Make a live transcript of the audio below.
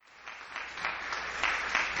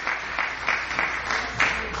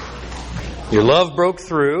Your love broke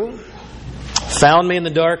through, found me in the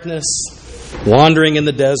darkness, wandering in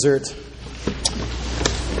the desert.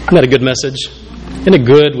 Isn't that a good message? Isn't it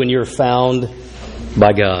good when you're found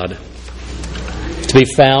by God? To be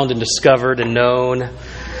found and discovered and known,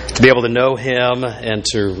 to be able to know Him and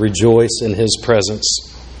to rejoice in His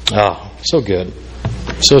presence. Oh, so good.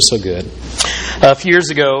 So good. A few years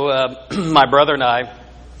ago, my brother and I,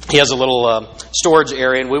 he has a little storage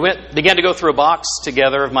area, and we began to go through a box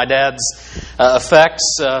together of my dad's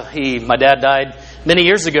effects. My dad died many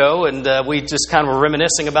years ago, and we just kind of were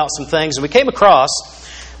reminiscing about some things, and we came across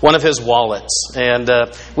one of his wallets, and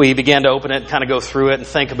we began to open it and kind of go through it and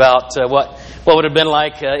think about what would have been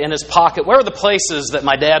like in his pocket. Where are the places that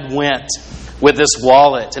my dad went with this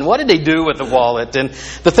wallet, and what did he do with the wallet? And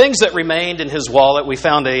the things that remained in his wallet, we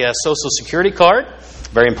found a Social Security card,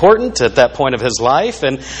 very important at that point of his life.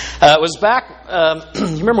 And it was back,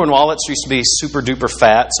 you remember when wallets used to be super duper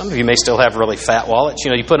fat? Some of you may still have really fat wallets.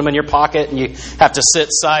 You put them in your pocket and you have to sit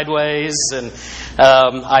sideways. And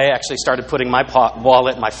I actually started putting my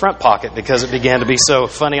wallet in my front pocket because it began to be so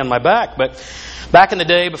funny on my back. But back in the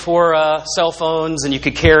day, before cell phones and you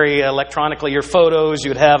could carry electronically your photos, you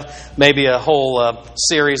would have maybe a whole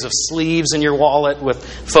series of sleeves in your wallet with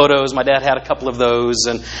photos. My dad had a couple of those,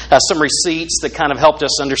 and some receipts that kind of helped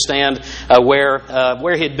us understand where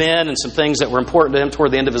he had been and some things that were important to him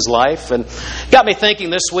toward the end of his life. And got me thinking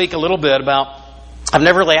this week a little bit about, I've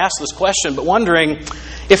never really asked this question, but wondering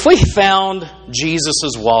if we found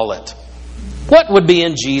Jesus' wallet, what would be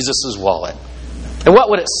in Jesus' wallet? And what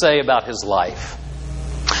would it say about his life?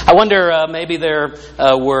 I wonder, maybe there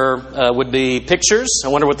would be pictures. I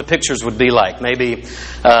wonder what the pictures would be like. Maybe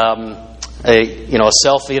a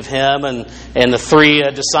selfie of him and the three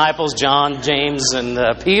disciples, John, James,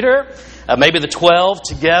 and Peter. Maybe the 12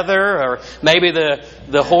 together, or maybe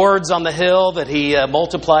the hordes on the hill that he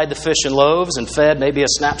multiplied the fish and loaves and fed. Maybe a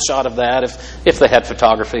snapshot of that if they had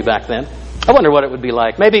photography back then. I wonder what it would be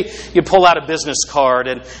like. Maybe you'd pull out a business card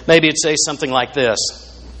and maybe it'd say something like this: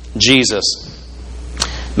 Jesus,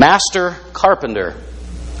 Master Carpenter,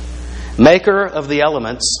 Maker of the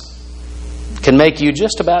elements, can make you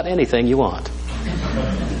just about anything you want.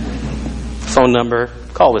 Phone number,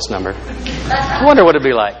 call this number. I wonder what it'd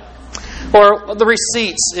be like. Or the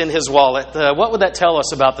receipts in his wallet. What would that tell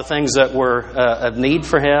us about the things that were of need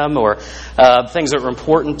for him, or things that were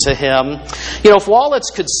important to him? If wallets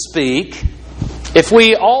could speak, if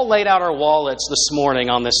we all laid out our wallets this morning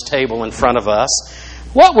on this table in front of us,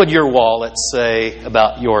 what would your wallet say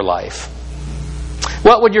about your life?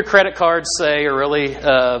 What would your credit cards say are really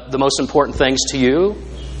the most important things to you?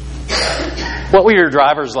 What would your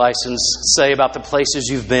driver's license say about the places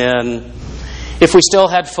you've been? If we still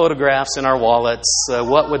had photographs in our wallets,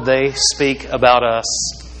 what would they speak about us?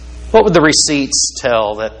 What would the receipts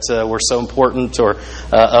tell that were so important or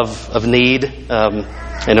of need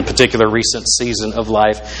in a particular recent season of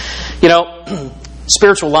life?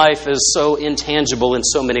 Spiritual life is so intangible in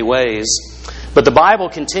so many ways, but the Bible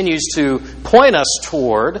continues to point us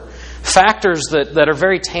toward factors that are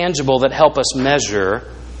very tangible that help us measure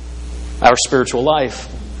our spiritual life.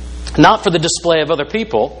 Not for the display of other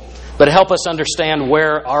people, but help us understand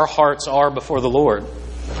where our hearts are before the Lord.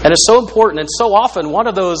 And it's so important, and so often one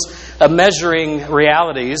of those measuring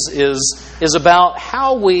realities is about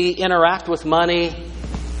how we interact with money.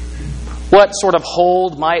 What sort of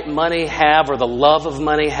hold might money have, or the love of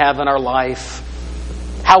money have in our life?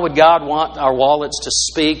 How would God want our wallets to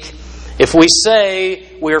speak? If we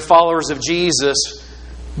say we are followers of Jesus,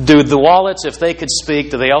 do the wallets, if they could speak,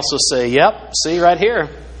 do they also say, yep, see right here?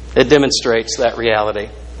 It demonstrates that reality.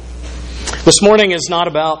 This morning is not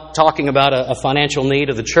about talking about a financial need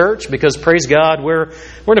of the church, because praise God, we're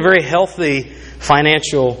in a very healthy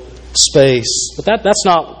financial space. But that's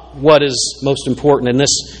not what is most important in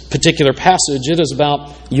this particular passage. It is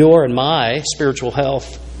about your and my spiritual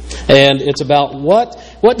health. And it's about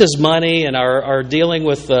what does money and our dealing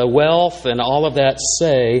with wealth and all of that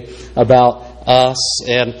say about us.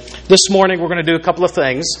 And this morning we're going to do a couple of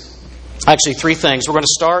things. Actually, three things. We're going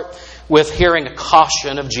to start with hearing a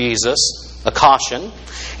caution of Jesus, a caution.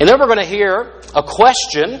 And then we're going to hear a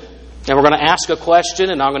question, and we're going to ask a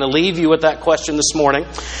question, and I'm going to leave you with that question this morning.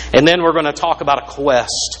 And then we're going to talk about a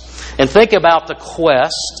quest. And think about the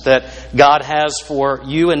quest that God has for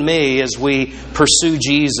you and me as we pursue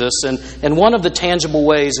Jesus, and one of the tangible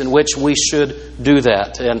ways in which we should do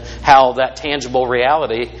that, and how that tangible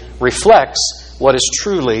reality reflects what is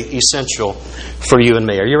truly essential for you and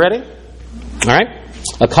me. Are you ready? All right.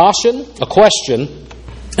 A caution, a question,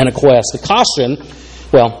 and a quest. A caution,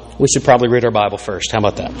 well, we should probably read our Bible first. How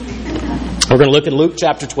about that? We're going to look at Luke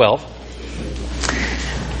chapter 12.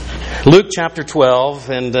 Luke chapter 12,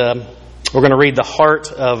 and we're going to read the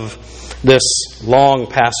heart of this long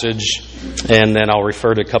passage, and then I'll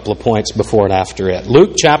refer to a couple of points before and after it.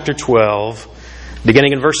 Luke chapter 12,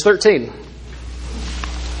 beginning in verse 13.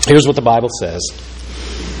 Here's what the Bible says.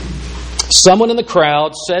 Someone in the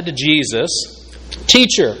crowd said to Jesus,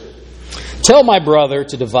 "Teacher, tell my brother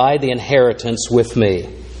to divide the inheritance with me."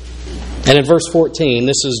 And in verse 14,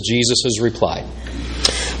 this is Jesus' reply.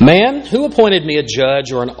 "Man, who appointed me a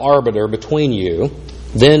judge or an arbiter between you?"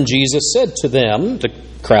 Then Jesus said to them, the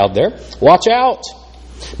crowd there, "Watch out.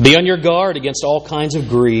 Be on your guard against all kinds of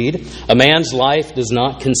greed. A man's life does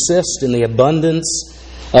not consist in the abundance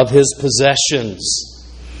of his possessions."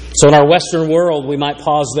 So in our Western world, we might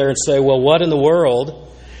pause there and say, well, what in the world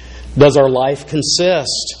does our life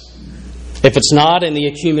consist? If it's not in the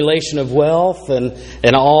accumulation of wealth and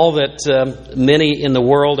all that many in the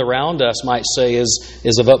world around us might say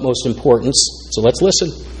is of utmost importance. So let's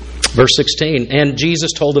listen. Verse 16, "And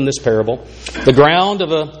Jesus told them this parable. The ground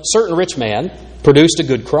of a certain rich man produced a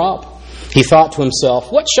good crop. He thought to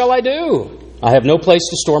himself, 'What shall I do? I have no place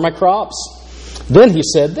to store my crops.' Then he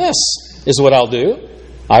said, 'This is what I'll do.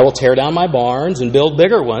 I will tear down my barns and build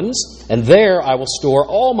bigger ones, and there I will store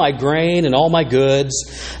all my grain and all my goods.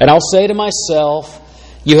 And I'll say to myself,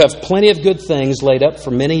 you have plenty of good things laid up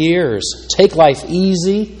for many years. Take life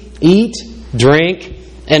easy, eat, drink,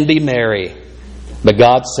 and be merry.' But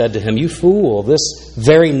God said to him, 'You fool, this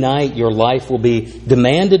very night your life will be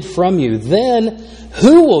demanded from you. Then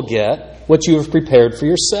who will get what you have prepared for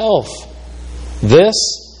yourself? This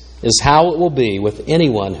is how it will be with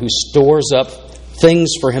anyone who stores up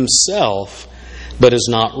things for himself, but is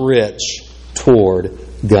not rich toward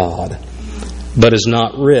God.'" But is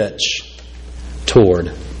not rich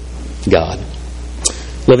toward God.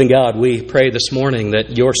 Living God, we pray this morning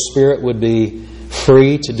that your Spirit would be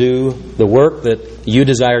free to do the work that you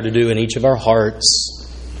desire to do in each of our hearts.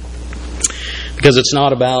 Because it's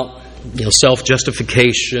not about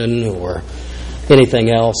self-justification or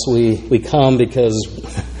anything else. We come because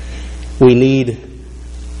we need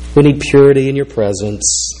purity in your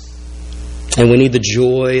presence. And we need the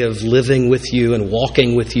joy of living with you and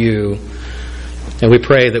walking with you. And we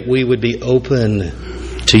pray that we would be open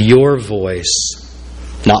to your voice.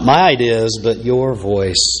 Not my ideas, but your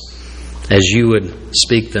voice as you would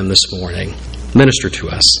speak them this morning. Minister to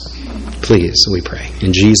us, please, we pray.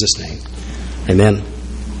 In Jesus' name, amen.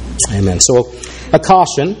 Amen. So a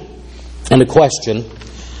caution and a question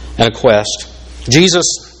and a quest. Jesus,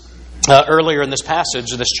 earlier in this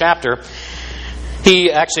passage, this chapter,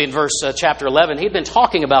 he actually in verse chapter 11, he'd been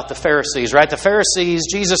talking about the Pharisees, right? The Pharisees,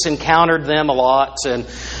 Jesus encountered them a lot, and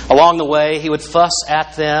along the way he would fuss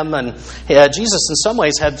at them, and Jesus in some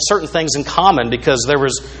ways had certain things in common because there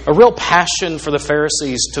was a real passion for the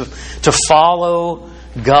Pharisees to follow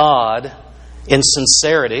God in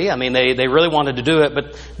sincerity. I mean, they really wanted to do it,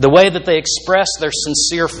 but the way that they expressed their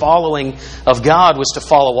sincere following of God was to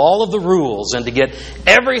follow all of the rules and to get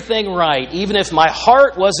everything right, even if my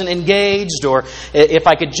heart wasn't engaged or if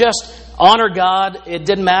I could just honor God. It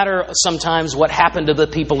didn't matter sometimes what happened to the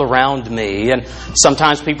people around me, and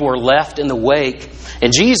sometimes people were left in the wake.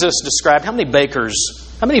 And Jesus described, how many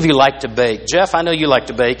of you like to bake? Jeff, I know you like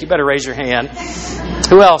to bake. You better raise your hand.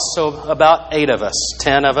 Who else? So about 8 of us,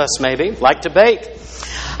 10 of us maybe, like to bake.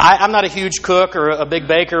 I'm not a huge cook or a big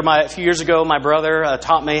baker. A few years ago, my brother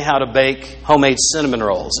taught me how to bake homemade cinnamon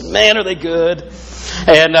rolls. And man, are they good.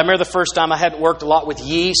 And I remember the first time I hadn't worked a lot with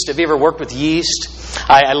yeast. Have you ever worked with yeast?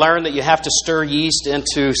 I learned that you have to stir yeast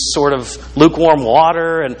into sort of lukewarm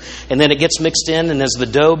water, and then it gets mixed in, and as the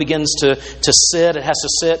dough begins to sit, it has to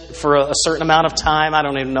sit for a certain amount of time. I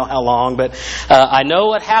don't even know how long, but I know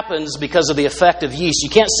what happens because of the effect of yeast. You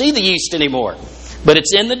can't see the yeast anymore, but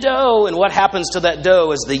it's in the dough, and what happens to that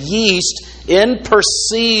dough is the yeast,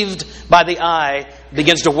 perceived by the eye,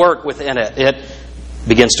 begins to work within it. It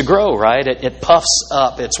begins to grow, right? It puffs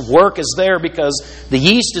up. Its work is there because the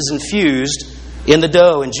yeast is infused in the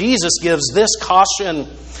dough. And Jesus gives this caution.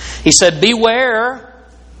 He said, beware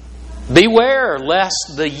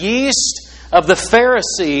lest the yeast of the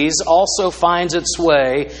Pharisees also finds its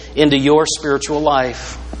way into your spiritual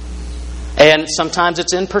life. And sometimes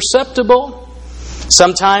it's imperceptible.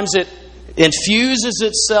 Sometimes it infuses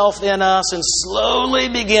itself in us and slowly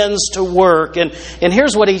begins to work. And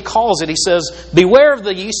here's what he calls it. He says, beware of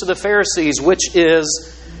the yeast of the Pharisees, which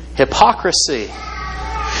is hypocrisy.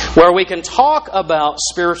 Where we can talk about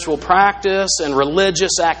spiritual practice and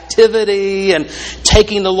religious activity and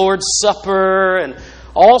taking the Lord's Supper and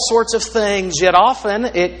all sorts of things. Yet often,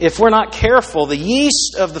 if we're not careful, the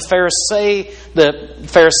yeast of the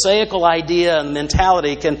Pharisaical idea and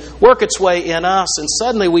mentality can work its way in us, and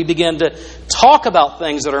suddenly we begin to talk about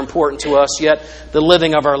things that are important to us, yet the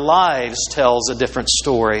living of our lives tells a different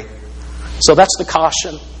story. So that's the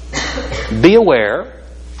caution. Be aware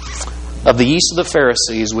of the yeast of the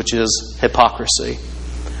Pharisees, which is hypocrisy.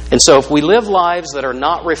 And so if we live lives that are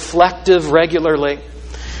not reflective regularly,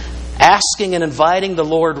 asking and inviting the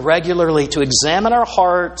Lord regularly to examine our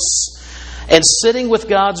hearts, and sitting with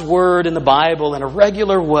God's Word in the Bible in a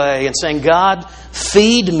regular way and saying, God,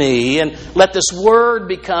 feed me and let this Word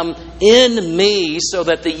become in me so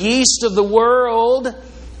that the yeast of the world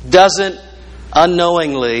doesn't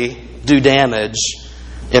unknowingly do damage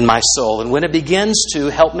in my soul. And when it begins to,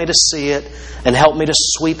 help me to see it and help me to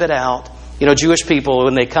sweep it out. You know, Jewish people,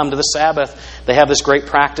 when they come to the Sabbath, they have this great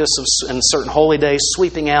practice of, in certain holy days,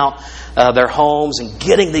 sweeping out their homes and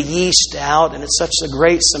getting the yeast out. And it's such a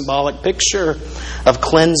great symbolic picture of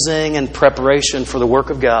cleansing and preparation for the work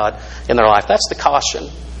of God in their life. That's the caution.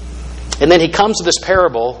 And then he comes to this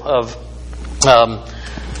parable of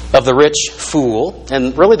the rich fool.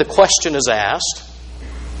 And really the question is asked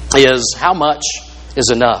is, how much is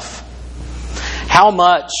enough? How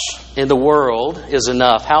much in the world is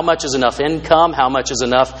enough? How much is enough income? How much is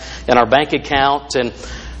enough in our bank account? And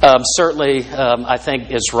certainly, I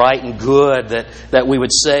think it's right and good that we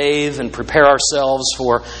would save and prepare ourselves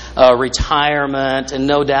for retirement. And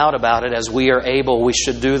no doubt about it, as we are able, we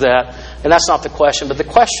should do that. And that's not the question. But the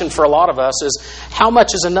question for a lot of us is, how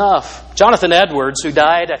much is enough? Jonathan Edwards, who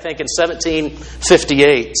died, I think, in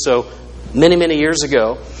 1758, so many, many years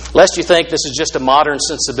ago, lest you think this is just a modern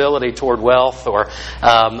sensibility toward wealth or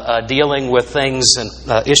dealing with things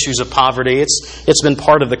and issues of poverty. It's been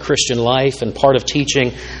part of the Christian life and part of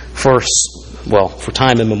teaching for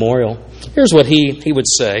time immemorial. Here's what he would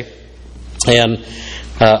say, and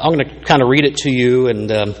I'm going to kind of read it to you, and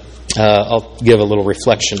I'll give a little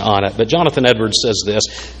reflection on it. But Jonathan Edwards says this.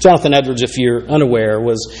 Jonathan Edwards, if you're unaware,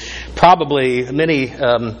 was probably many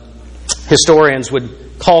historians would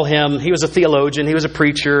call him, he was a theologian, he was a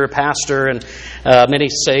preacher, a pastor, and many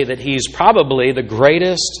say that he's probably the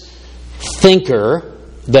greatest thinker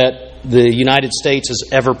that the United States has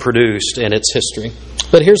ever produced in its history.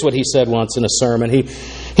 But here's what he said once in a sermon.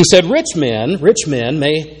 He said, rich men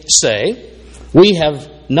may say, we have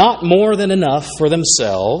not more than enough for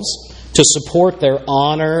themselves to support their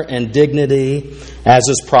honor and dignity as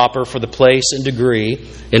is proper for the place and degree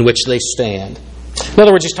in which they stand. In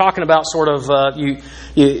other words, he's talking about sort of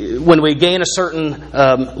when we gain a certain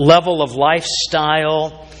level of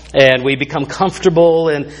lifestyle and we become comfortable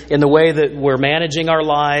in the way that we're managing our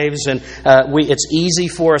lives, and it's easy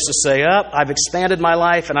for us to say, I've expanded my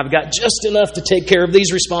life and I've got just enough to take care of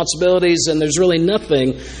these responsibilities and there's really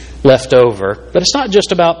nothing left over. But it's not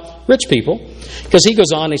just about rich people, because he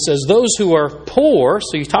goes on, he says, those who are poor,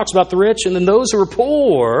 so he talks about the rich, and then those who are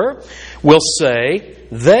poor will say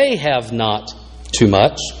they have not too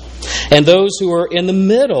much. And those who are in the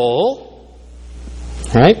middle,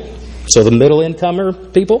 right? So the middle income earners,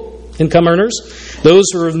 those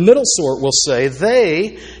who are of the middle sort will say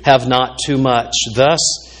they have not too much.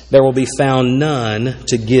 Thus, there will be found none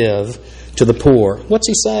to give to the poor. What's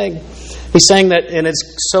he saying? He's saying that, and it's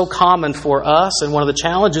so common for us, and one of the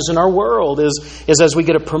challenges in our world is as we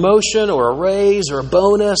get a promotion or a raise or a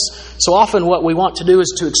bonus, so often what we want to do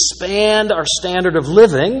is to expand our standard of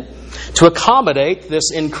living to accommodate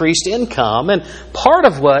this increased income. And part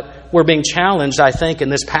of what we're being challenged, I think, in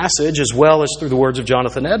this passage, as well as through the words of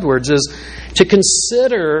Jonathan Edwards, is to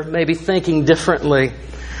consider maybe thinking differently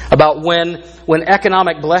about when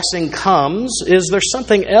economic blessing comes, is there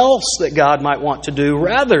something else that God might want to do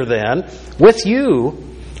rather than with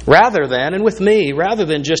you, rather than, and with me, rather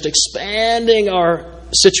than just expanding our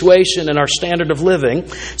situation and our standard of living,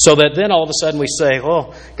 so that then all of a sudden we say,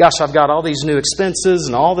 oh gosh, I've got all these new expenses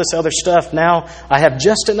and all this other stuff, now I have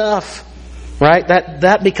just enough, right?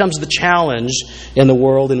 That becomes the challenge in the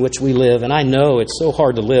world in which we live. And I know it's so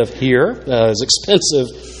hard to live here, as expensive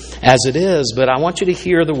as it is, but I want you to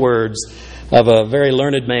hear the words of a very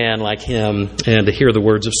learned man like him and to hear the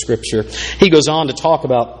words of Scripture. He goes on to talk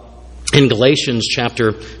about, in Galatians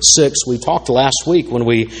chapter 6, we talked last week when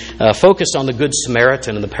we focused on the Good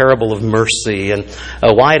Samaritan and the parable of mercy, and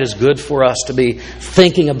why it is good for us to be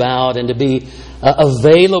thinking about and to be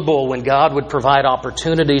available when God would provide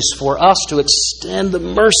opportunities for us to extend the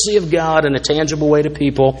mercy of God in a tangible way to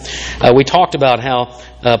people. We talked about how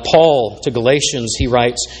Paul to Galatians, he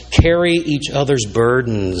writes, "Carry each other's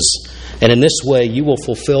burdens, and in this way you will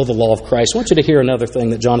fulfill the law of Christ." I want you to hear another thing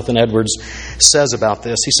that Jonathan Edwards says about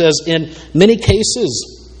this. He says, "In many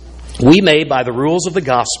cases, we may, by the rules of the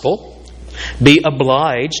gospel, be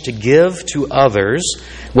obliged to give to others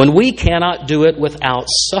when we cannot do it without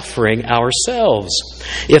suffering ourselves.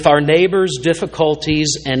 If our neighbor's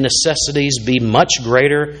difficulties and necessities be much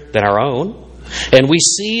greater than our own, and we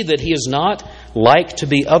see that he is not like to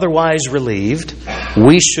be otherwise relieved,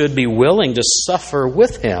 we should be willing to suffer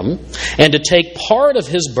with him and to take part of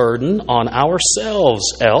his burden on ourselves.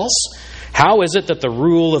 Else, how is it that the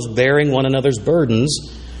rule of bearing one another's burdens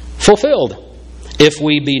fulfilled? If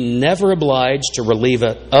we be never obliged to relieve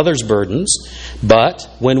others' burdens, but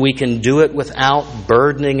when we can do it without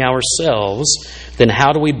burdening ourselves, then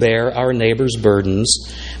how do we bear our neighbor's burdens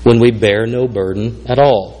when we bear no burden at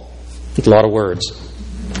all?" A lot of words.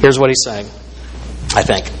 Here's what he's saying, I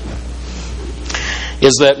think,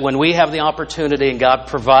 is that when we have the opportunity and God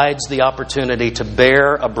provides the opportunity to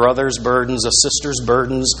bear a brother's burdens, a sister's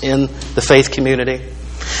burdens in the faith community,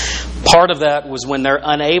 part of that was when they're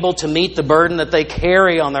unable to meet the burden that they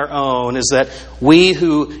carry on their own, is that we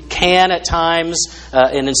who can at times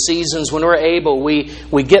and in seasons when we're able,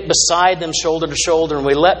 we get beside them shoulder to shoulder and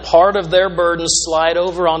we let part of their burden slide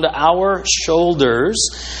over onto our shoulders.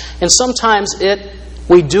 And sometimes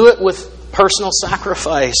we do it with personal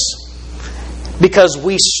sacrifice because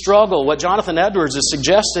we struggle. What Jonathan Edwards is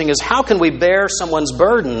suggesting is, how can we bear someone's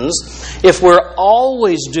burdens if we're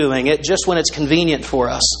always doing it just when it's convenient for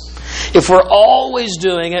us? If we're always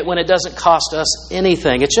doing it when it doesn't cost us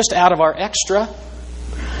anything, it's just out of our extra,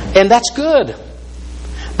 and that's good.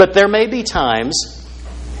 But there may be times,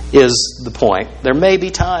 is the point, there may be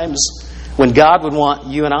times when God would want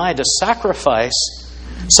you and I to sacrifice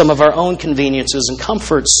some of our own conveniences and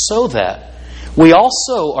comforts so that we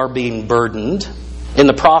also are being burdened in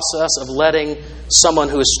the process of letting someone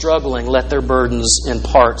who is struggling let their burdens in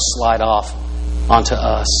part slide off onto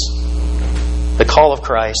us. The call of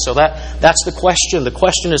Christ. So that's the question. The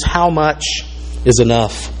question is, how much is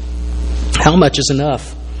enough? How much is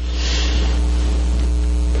enough?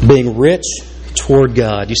 Being rich toward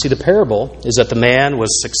God. You see, the parable is that the man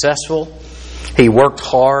was successful. He worked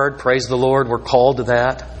hard. Praise the Lord. We're called to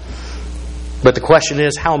that. But the question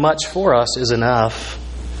is, how much for us is enough?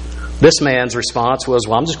 This man's response was,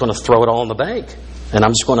 well, I'm just going to throw it all in the bank. And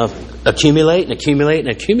I'm just going to accumulate and accumulate and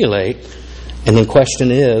accumulate. And the question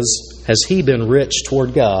is, has he been rich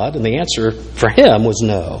toward God? And the answer for him was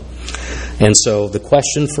no. And so the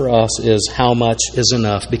question for us is, how much is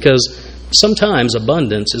enough? Because sometimes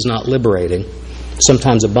abundance is not liberating.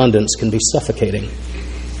 Sometimes abundance can be suffocating.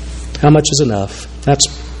 How much is enough? That's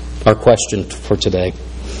our question for today.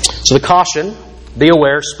 So the caution, be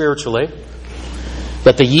aware spiritually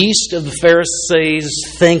that the yeast of the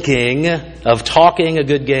Pharisees' thinking of talking a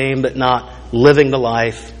good game but not living the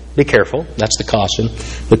life, be careful. That's the caution.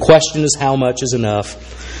 The question is, how much is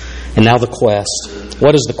enough? And now the quest.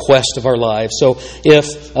 What is the quest of our lives? So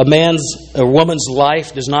if a woman's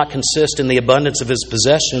life does not consist in the abundance of his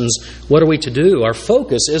possessions, what are we to do? Our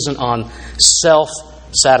focus isn't on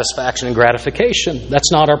self-satisfaction and gratification.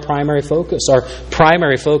 That's not our primary focus. Our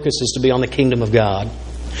primary focus is to be on the kingdom of God.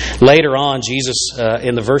 Later on, Jesus,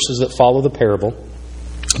 in the verses that follow the parable,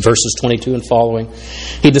 verses 22 and following,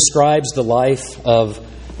 he describes the life of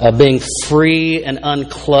being free and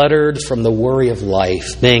uncluttered from the worry of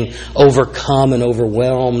life, being overcome and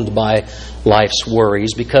overwhelmed by life's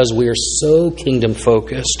worries, because we are so kingdom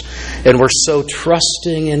focused and we're so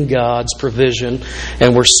trusting in God's provision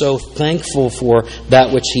and we're so thankful for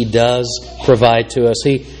that which He does provide to us.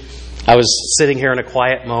 I was sitting here in a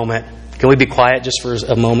quiet moment. Can we be quiet just for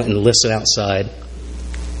a moment and listen outside?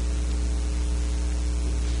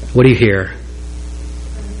 What do you hear?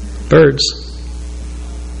 Birds.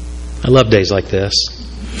 I love days like this.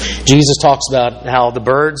 Jesus talks about how the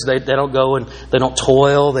birds, they don't go and they don't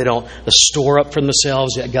toil, they don't store up for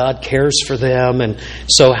themselves, yet God cares for them. And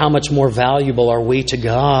so how much more valuable are we to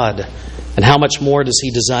God? And how much more does He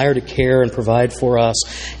desire to care and provide for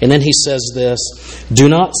us? And then He says this, do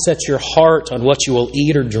not set your heart on what you will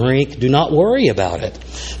eat or drink. Do not worry about it.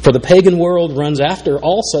 For the pagan world runs after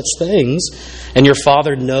all such things, and your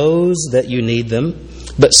Father knows that you need them.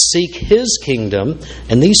 But seek His kingdom,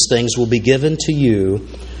 and these things will be given to you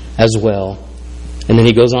as well. And then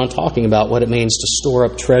he goes on talking about what it means to store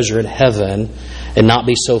up treasure in heaven and not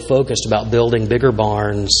be so focused about building bigger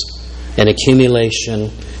barns and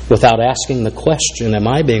accumulation without asking the question, am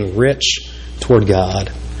I being rich toward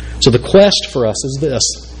God? So the quest for us is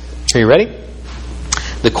this. Are you ready?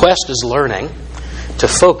 The quest is learning to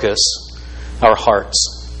focus our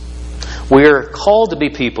hearts. We're called to be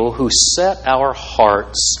people who set our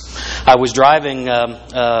hearts. I was driving,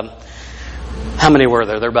 how many were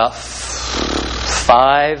there? There were about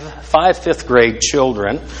five fifth grade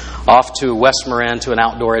children off to West Marin to an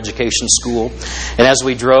outdoor education school. And as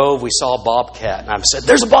we drove, we saw a bobcat. And I said,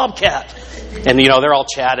 there's a bobcat. And, they're all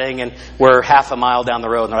chatting, and we're half a mile down the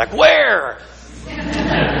road. And they're like, where?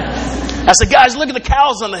 I said, guys, look at the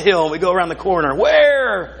cows on the hill. And we go around the corner.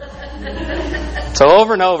 Where? So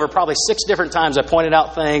over and over, probably 6 different times, I pointed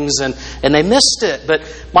out things, and they missed it. But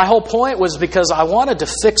my whole point was because I wanted to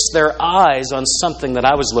fix their eyes on something that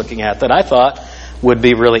I was looking at that I thought would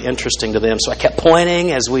be really interesting to them. So I kept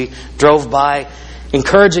pointing as we drove by,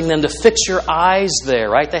 encouraging them to fix your eyes there,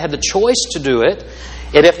 right? They had the choice to do it.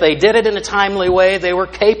 And if they did it in a timely way, they were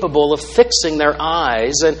capable of fixing their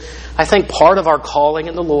eyes. And I think part of our calling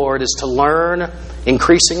in the Lord is to learn,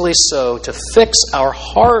 increasingly so, to fix our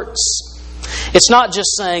hearts. It's not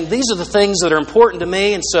just saying, these are the things that are important to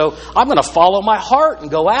me, and so I'm going to follow my heart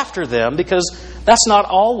and go after them, because that's not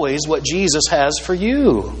always what Jesus has for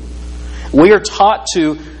you. We are taught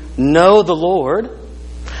to know the Lord,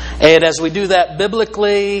 and as we do that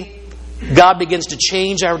biblically, God begins to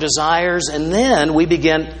change our desires, and then we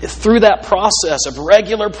begin, through that process of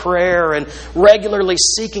regular prayer and regularly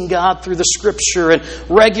seeking God through the Scripture and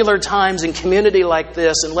regular times in community like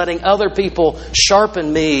this and letting other people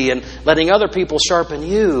sharpen me and letting other people sharpen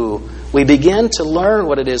you, we begin to learn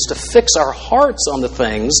what it is to fix our hearts on the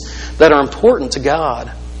things that are important to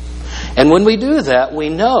God. And when we do that, we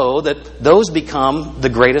know that those become the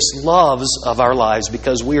greatest loves of our lives,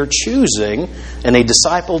 because we are choosing in a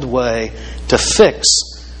discipled way to fix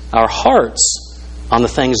our hearts on the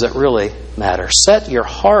things that really matter. Set your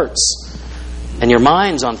hearts and your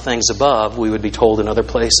minds on things above, we would be told in other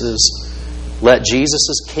places. Let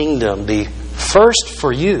Jesus' kingdom be first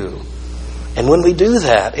for you. And when we do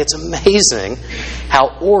that, it's amazing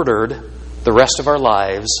how ordered the rest of our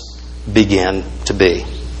lives begin to be.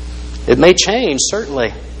 It may change,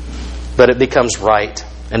 certainly, but it becomes right,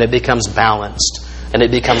 and it becomes balanced, and it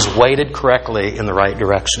becomes weighted correctly in the right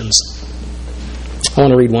directions. I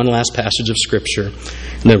want to read one last passage of Scripture,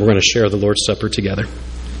 and then we're going to share the Lord's Supper together.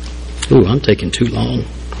 Ooh, I'm taking too long.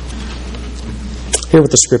 Hear what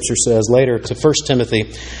the Scripture says later to 1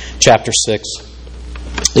 Timothy chapter 6.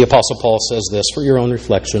 The Apostle Paul says this for your own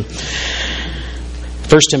reflection.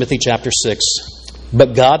 1 Timothy chapter 6.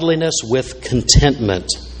 But godliness with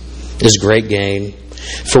contentment is great gain.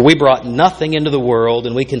 For we brought nothing into the world,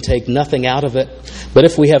 and we can take nothing out of it. But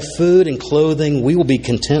if we have food and clothing, we will be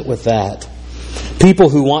content with that. People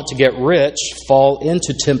who want to get rich fall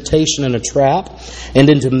into temptation and a trap, and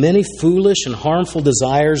into many foolish and harmful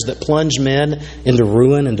desires that plunge men into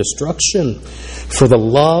ruin and destruction. For the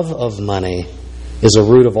love of money is a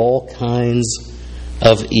root of all kinds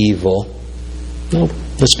of evil. No,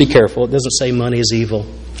 let's be careful. It doesn't say money is evil.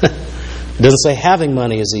 It doesn't say having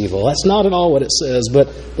money is evil. That's not at all what it says.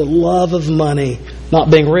 But the love of money, not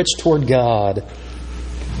being rich toward God,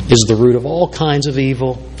 is the root of all kinds of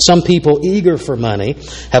evil. Some people eager for money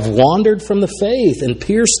have wandered from the faith and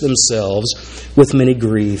pierced themselves with many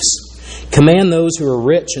griefs. Command those who are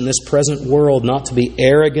rich in this present world not to be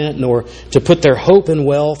arrogant, nor to put their hope in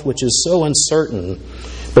wealth, which is so uncertain,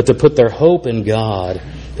 but to put their hope in God,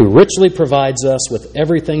 who richly provides us with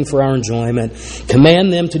everything for our enjoyment.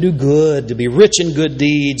 Command them to do good, to be rich in good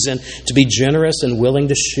deeds, and to be generous and willing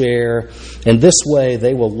to share. And this way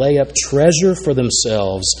they will lay up treasure for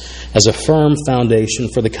themselves as a firm foundation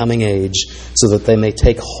for the coming age, so that they may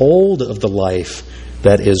take hold of the life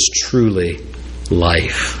that is truly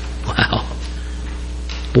life. Wow.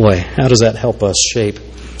 Boy, how does that help us shape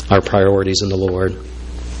our priorities in the Lord?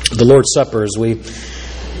 The Lord's Supper, as we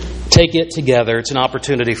take it together, it's an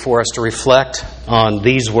opportunity for us to reflect on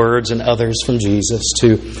these words and others from Jesus,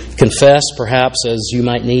 to confess perhaps as you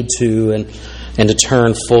might need to, and to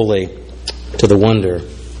turn fully to the wonder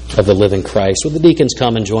of the living Christ. Will the deacons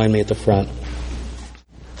come and join me at the front?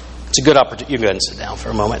 It's a good opportunity. You can go ahead and sit down for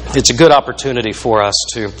a moment. It's a good opportunity for us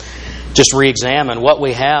to just re-examine what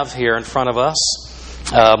we have here in front of us.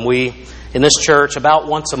 We, in this church, about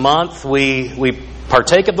once a month, we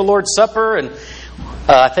partake of the Lord's Supper, and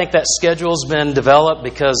I think that schedule's been developed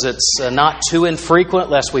because it's not too infrequent,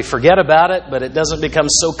 lest we forget about it, but it doesn't become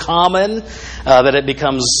so common that it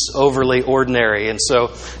becomes overly ordinary. And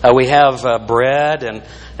so we have bread and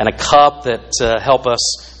a cup that help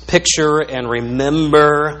us picture and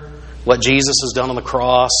remember what Jesus has done on the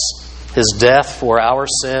cross. His death for our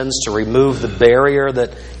sins to remove the barrier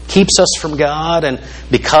that keeps us from God. And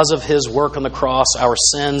because of His work on the cross, our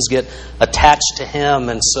sins get attached to Him.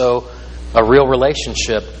 And so a real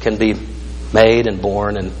relationship can be made and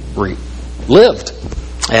born and lived.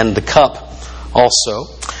 And the cup also.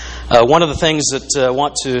 One of the things that I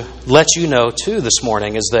want to let you know too this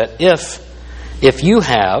morning is that if you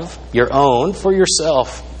have your own for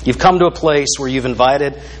yourself, you've come to a place where you've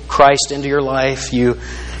invited Christ into your life, you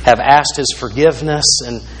have asked His forgiveness,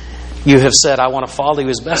 and you have said, I want to follow You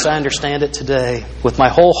as best I understand it today with my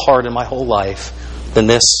whole heart and my whole life, then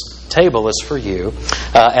this table is for you.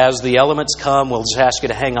 As the elements come, we'll just ask you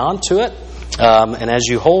to hang on to it. And as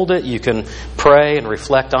you hold it, you can pray and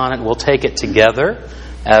reflect on it. We'll take it together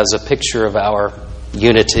as a picture of our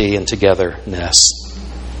unity and togetherness.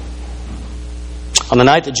 On the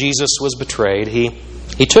night that Jesus was betrayed,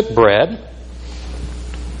 He took bread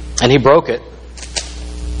and He broke it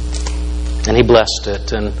and He blessed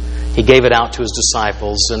it and He gave it out to His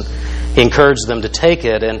disciples and He encouraged them to take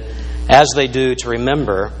it, and as they do, to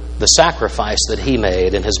remember the sacrifice that He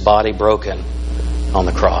made in His body broken on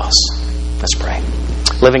the cross. Let's pray.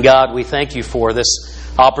 Living God, we thank You for this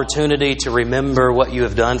opportunity to remember what You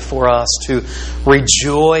have done for us, to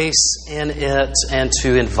rejoice in it, and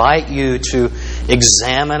to invite You to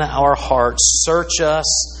examine our hearts. Search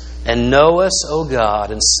us and know us, O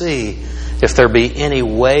God, and see if there be any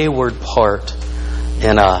wayward part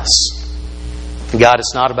in us. God,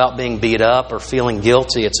 it's not about being beat up or feeling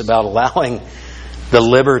guilty. It's about allowing the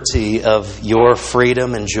liberty of Your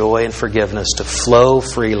freedom and joy and forgiveness to flow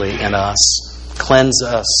freely in us. Cleanse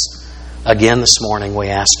us again this morning, we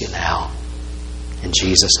ask You now. In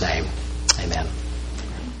Jesus' name, amen.